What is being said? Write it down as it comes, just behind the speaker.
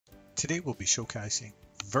Today we'll be showcasing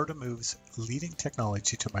Vertamove's leading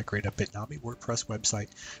technology to migrate a Bitnami WordPress website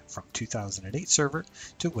from 2008 server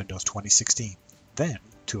to Windows 2016, then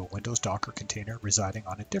to a Windows Docker container residing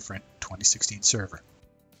on a different 2016 server.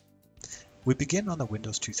 We begin on the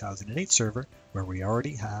Windows 2008 server where we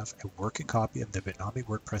already have a working copy of the Bitnami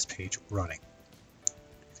WordPress page running.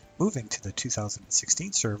 Moving to the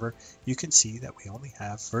 2016 server, you can see that we only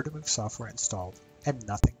have Vertamove software installed and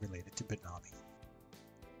nothing related to Bitnami.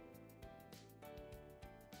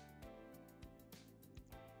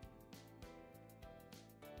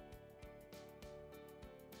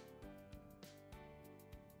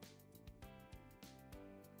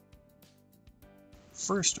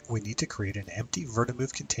 First, we need to create an empty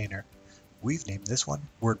Vertamove container. We've named this one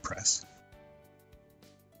WordPress.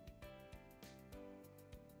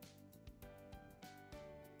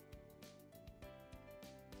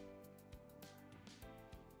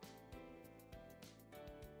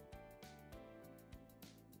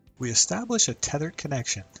 We establish a tethered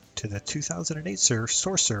connection to the 2008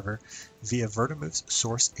 source server via Vertamove's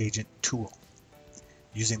source agent tool,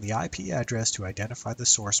 using the IP address to identify the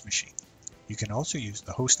source machine. You can also use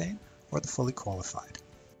the hostname or the fully qualified.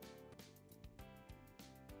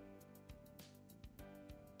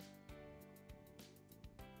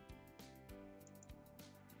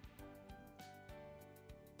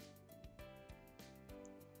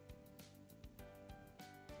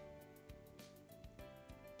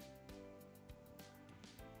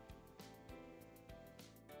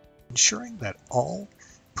 Ensuring that all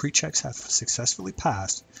pre-checks have successfully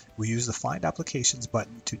passed, we use the Find Applications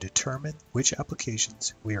button to determine which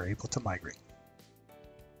applications we are able to migrate.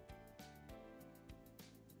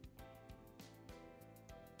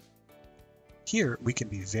 Here we can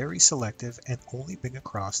be very selective and only bring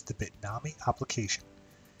across the Bitnami application.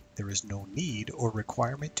 There is no need or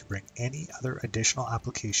requirement to bring any other additional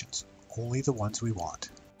applications, only the ones we want.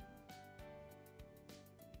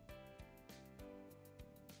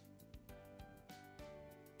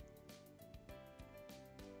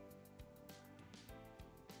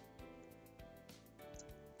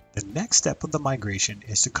 The next step of the migration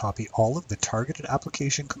is to copy all of the targeted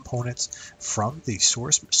application components from the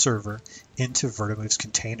source server into Vertamove's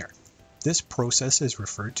container. This process is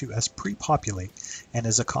referred to as pre-populate and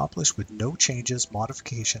is accomplished with no changes,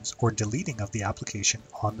 modifications, or deleting of the application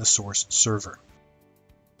on the source server.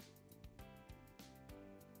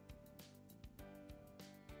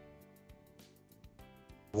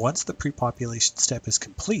 Once the pre-population step is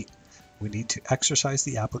complete, we need to exercise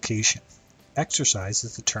the application. Exercise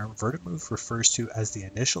is the term Vertamove refers to as the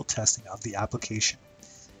initial testing of the application.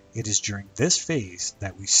 It is during this phase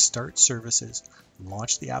that we start services,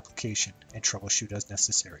 launch the application, and troubleshoot as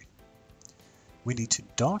necessary. We need to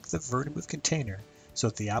dock the Vertamove container so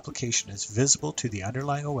that the application is visible to the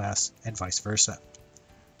underlying OS and vice versa.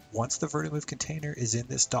 Once the Vertamove container is in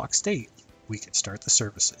this dock state, we can start the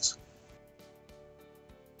services.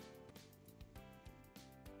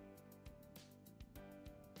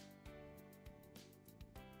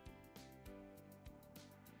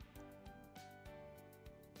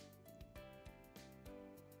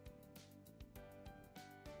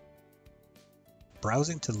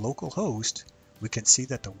 Browsing to localhost, we can see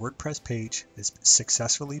that the WordPress page is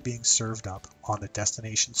successfully being served up on the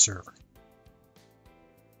destination server.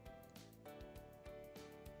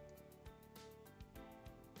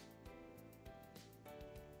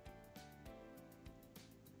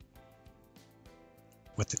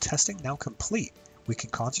 With the testing now complete, we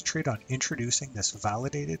can concentrate on introducing this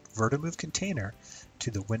validated Vertamove container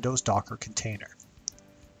to the Windows Docker container.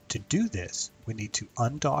 To do this, we need to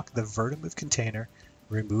undock the Vertamove container,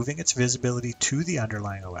 removing its visibility to the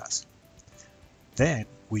underlying OS. Then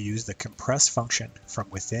we use the compress function from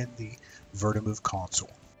within the Vertamove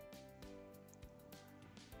console.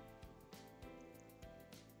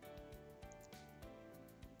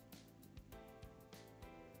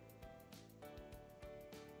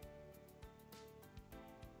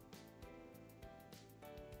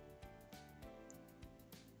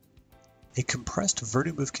 A compressed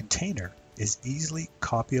Vertamove container is easily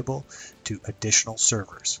copyable to additional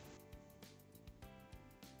servers.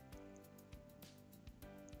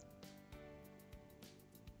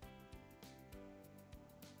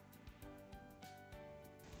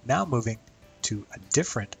 Now moving to a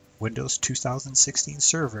different Windows 2016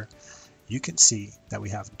 server, you can see that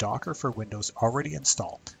we have Docker for Windows already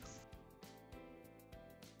installed.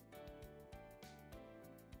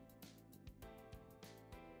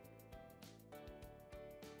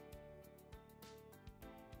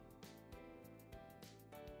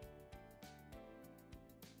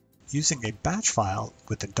 Using a batch file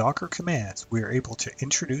with the Docker commands, we are able to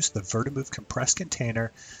introduce the Vertimove compressed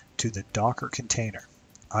container to the Docker container,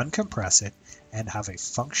 uncompress it, and have a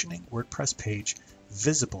functioning WordPress page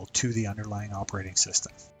visible to the underlying operating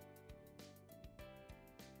system.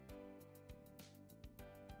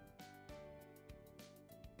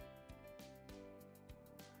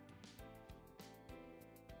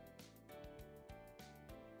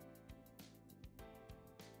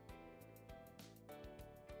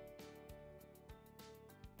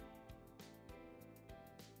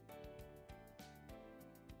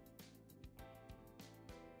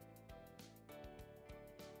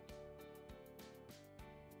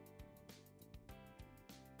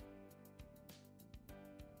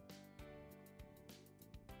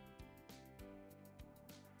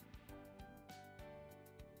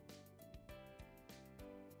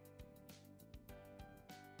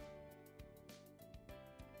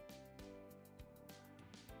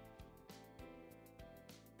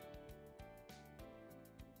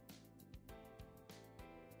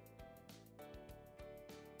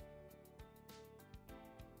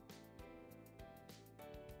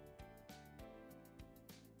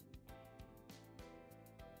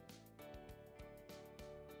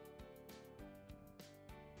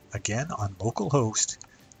 Again on localhost,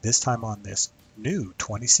 this time on this new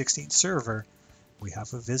 2016 server, we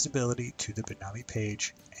have a visibility to the Bitnami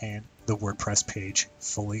page and the WordPress page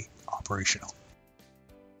fully operational.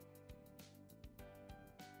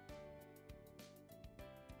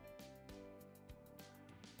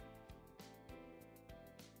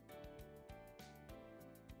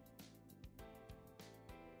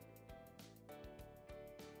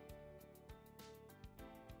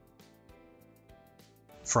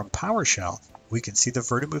 From PowerShell, we can see the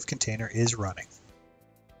Vertimove container is running.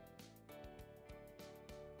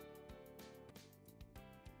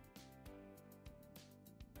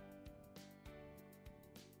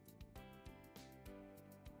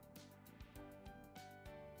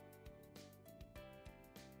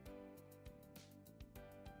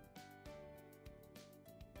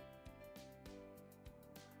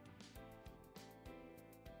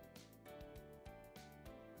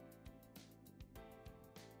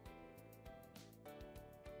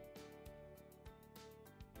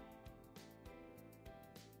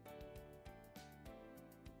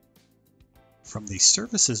 From the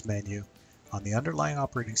Services menu on the underlying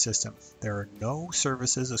operating system, there are no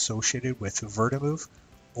services associated with Vertimove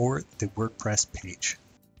or the WordPress page.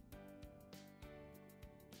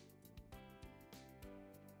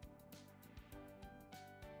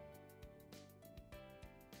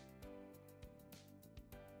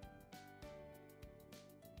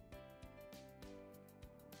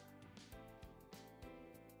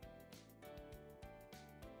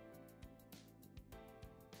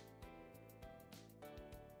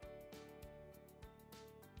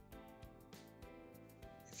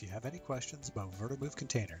 If you have any questions about Vertimove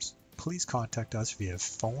containers, please contact us via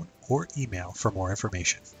phone or email for more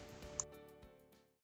information.